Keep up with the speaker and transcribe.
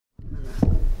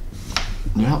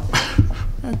Yep.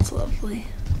 That's lovely.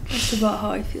 That's about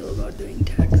how I feel about doing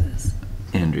taxes.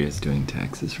 Andrea's doing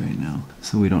taxes right now,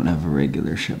 so we don't have a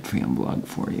regular Shep Fam vlog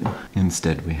for you.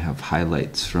 Instead, we have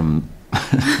highlights from...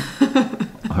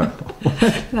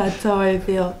 That's how I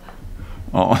feel.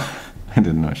 Oh, I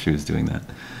didn't know she was doing that.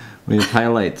 We have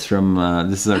highlights from,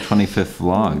 this is our 25th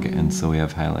vlog, and so we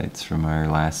have highlights from our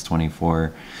last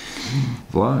 24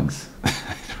 vlogs.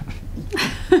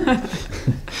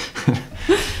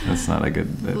 That's not a good...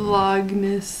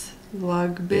 Vlogmas.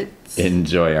 Vlog bits.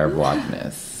 Enjoy our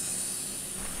vlogmas.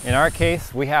 In our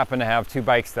case, we happen to have two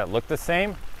bikes that look the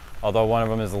same, although one of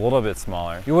them is a little bit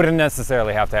smaller. You wouldn't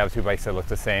necessarily have to have two bikes that look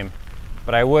the same,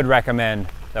 but I would recommend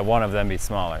that one of them be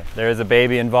smaller. There is a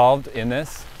baby involved in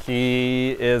this.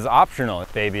 He is optional.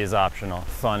 Baby is optional.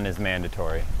 Fun is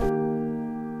mandatory.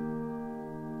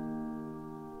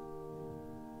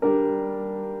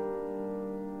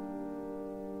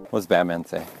 What's Batman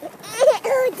say?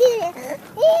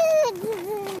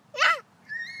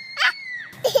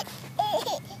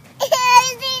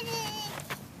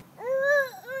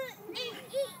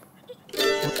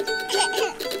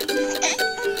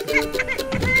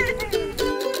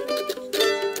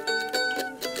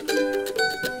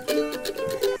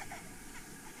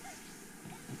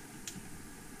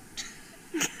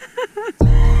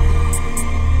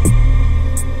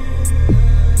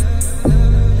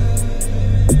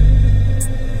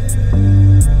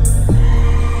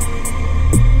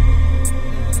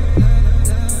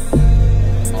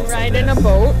 In a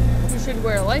boat, you should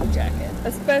wear a life jacket,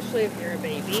 especially if you're a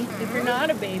baby. If you're not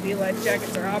a baby, life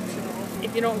jackets are optional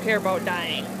if you don't care about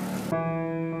dying.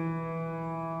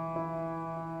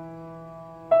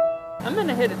 I'm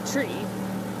gonna hit a tree.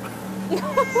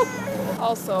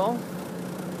 Also,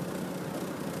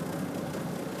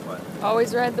 What?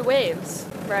 always ride the waves.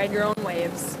 Ride your own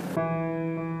waves.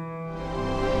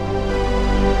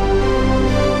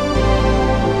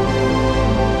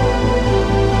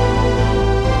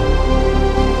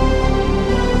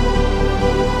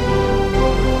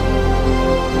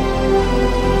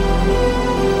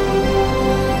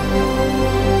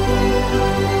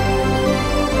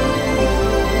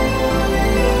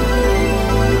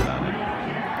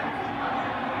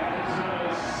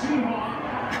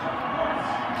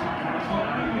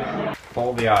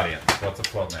 Poll the audience. What's a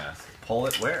float mask? Pull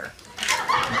it where?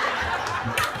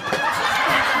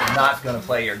 I'm not gonna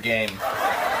play your game.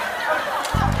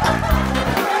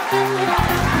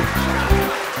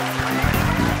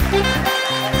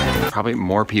 Probably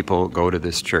more people go to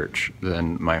this church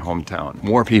than my hometown.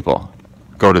 More people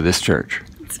go to this church.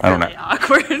 I don't know.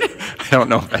 Awkward. I don't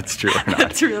know if that's true or not.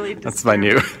 That's really That's my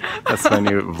new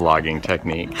vlogging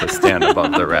technique, to stand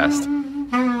above the rest.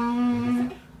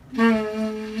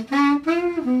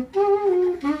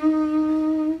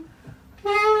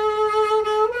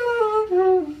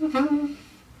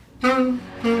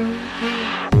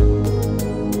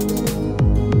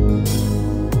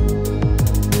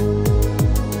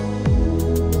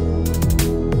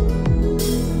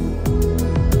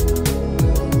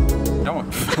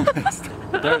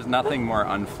 There's nothing more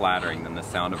unflattering than the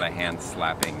sound of a hand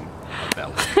slapping a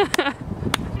belly.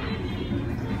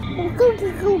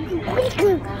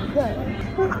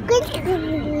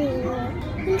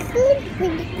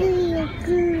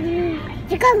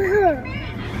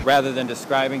 Rather than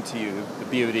describing to you the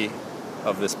beauty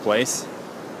of this place,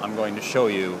 I'm going to show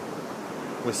you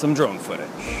with some drone footage.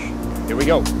 Here we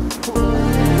go.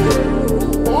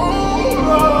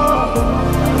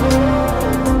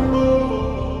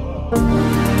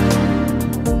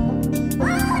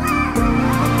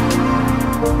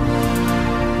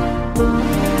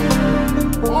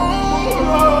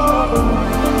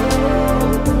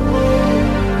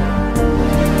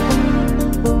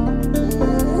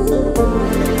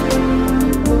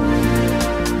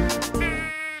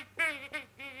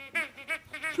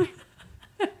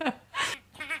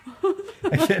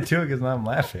 I can't do it because now I'm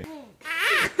laughing.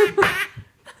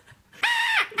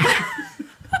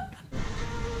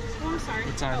 I'm sorry.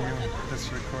 It's on you.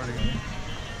 It's recording.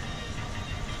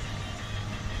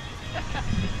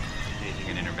 Staging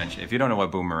an intervention. If you don't know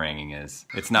what boomeranging is,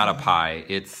 it's not a pie.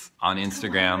 It's on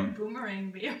Instagram.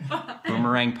 Boomerang be a pie.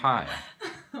 Boomerang pie.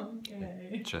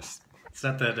 Okay. Just. It's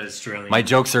not that Australian. My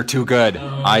jokes are too good.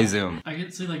 I zoom. I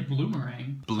could say like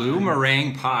bloomerang.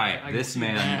 Bloomerang pie. I This can see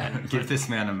man, that, give but- this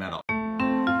man a medal.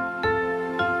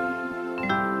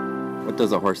 What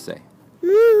does a horse say?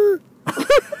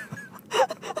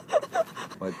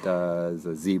 What does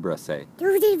a zebra say?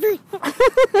 Are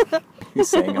you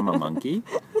saying I'm a monkey?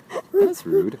 That's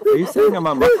rude. Are you saying I'm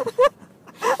a monkey?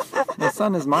 That's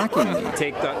son is mocking me.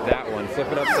 Take that one,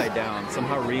 flip it upside down,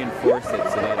 somehow reinforce it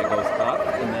so that it goes up,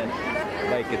 and then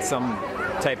like it's some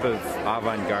type of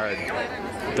avant-garde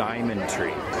diamond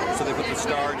tree. So they put the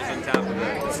star just on top of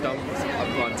the stump,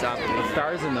 up on top of The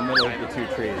star's in the middle of the two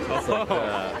trees. It's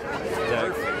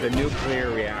like the nuclear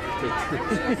reactor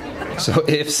tree. So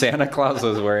if Santa Claus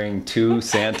was wearing two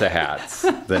Santa hats,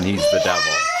 then he's the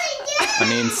devil. I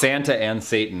mean, Santa and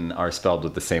Satan are spelled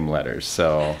with the same letters,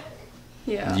 so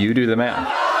Yeah. you do the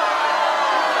math.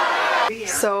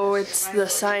 So it's the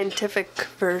scientific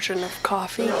version of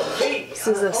coffee. This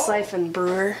is a siphon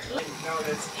brewer.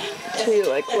 So you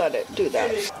like let it do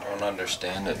that. I don't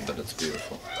understand it, but it's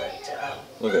beautiful.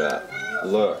 Look at that.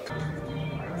 Look.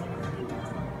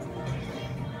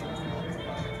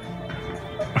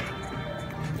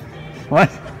 What?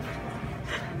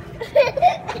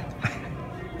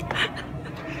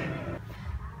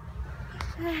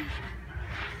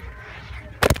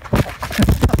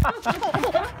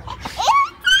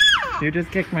 You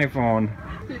just kicked my phone.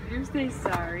 Did you say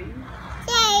sorry?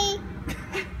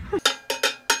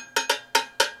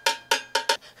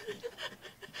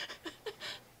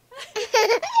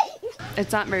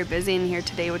 It's not very busy in here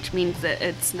today, which means that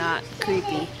it's not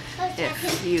creepy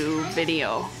if you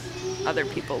video other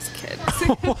people's kids.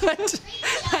 What?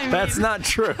 That's not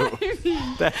true.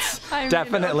 That's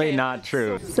definitely okay. not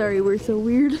true. Sorry, we're so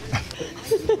weird. At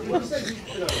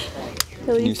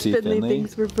you least see Finley Finley?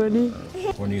 thinks we're funny.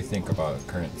 What do you think about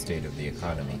the current state of the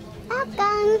economy?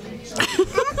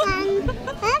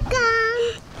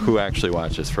 Who actually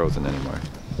watches Frozen anymore?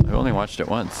 I only watched it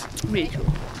once. Me too.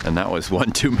 And that was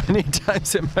one too many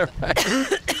times, am I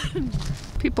right?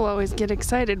 People always get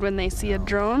excited when they see a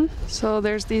drone. So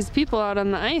there's these people out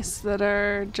on the ice that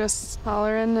are just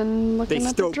hollering and looking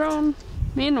at the drone.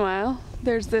 Meanwhile,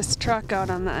 there's this truck out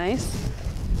on the ice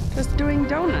just doing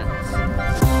donuts.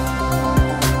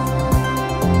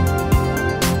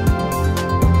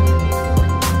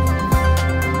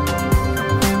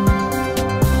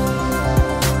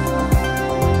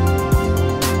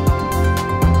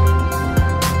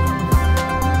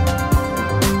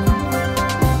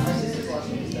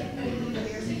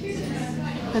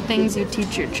 The things you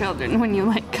teach your children when you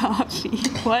like coffee.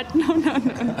 What? No.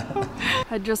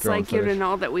 I'd just Drone like you to fetish.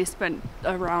 know that we spent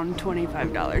around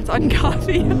 $25 on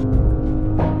coffee.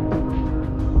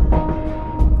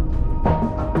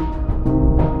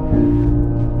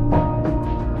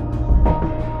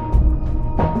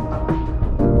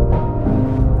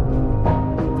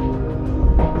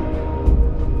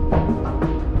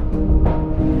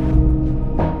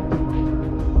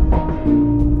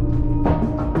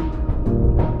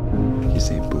 Can you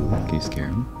say boo? Can you scare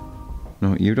him?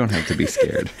 No, you don't have to be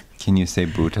scared. Can you say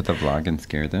boo to the vlog and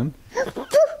scare them?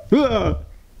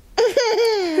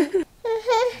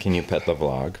 Can you pet the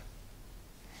vlog?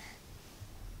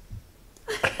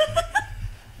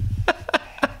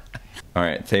 All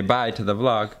right, say bye to the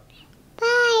vlog.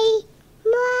 Bye,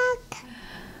 Mark.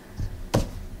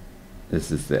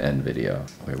 This is the end video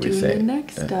where we say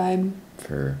time.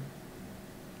 for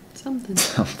Something.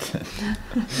 something.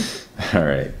 All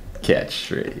right,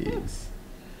 catchphrase.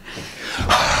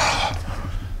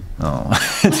 Oh,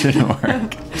 it didn't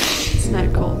work.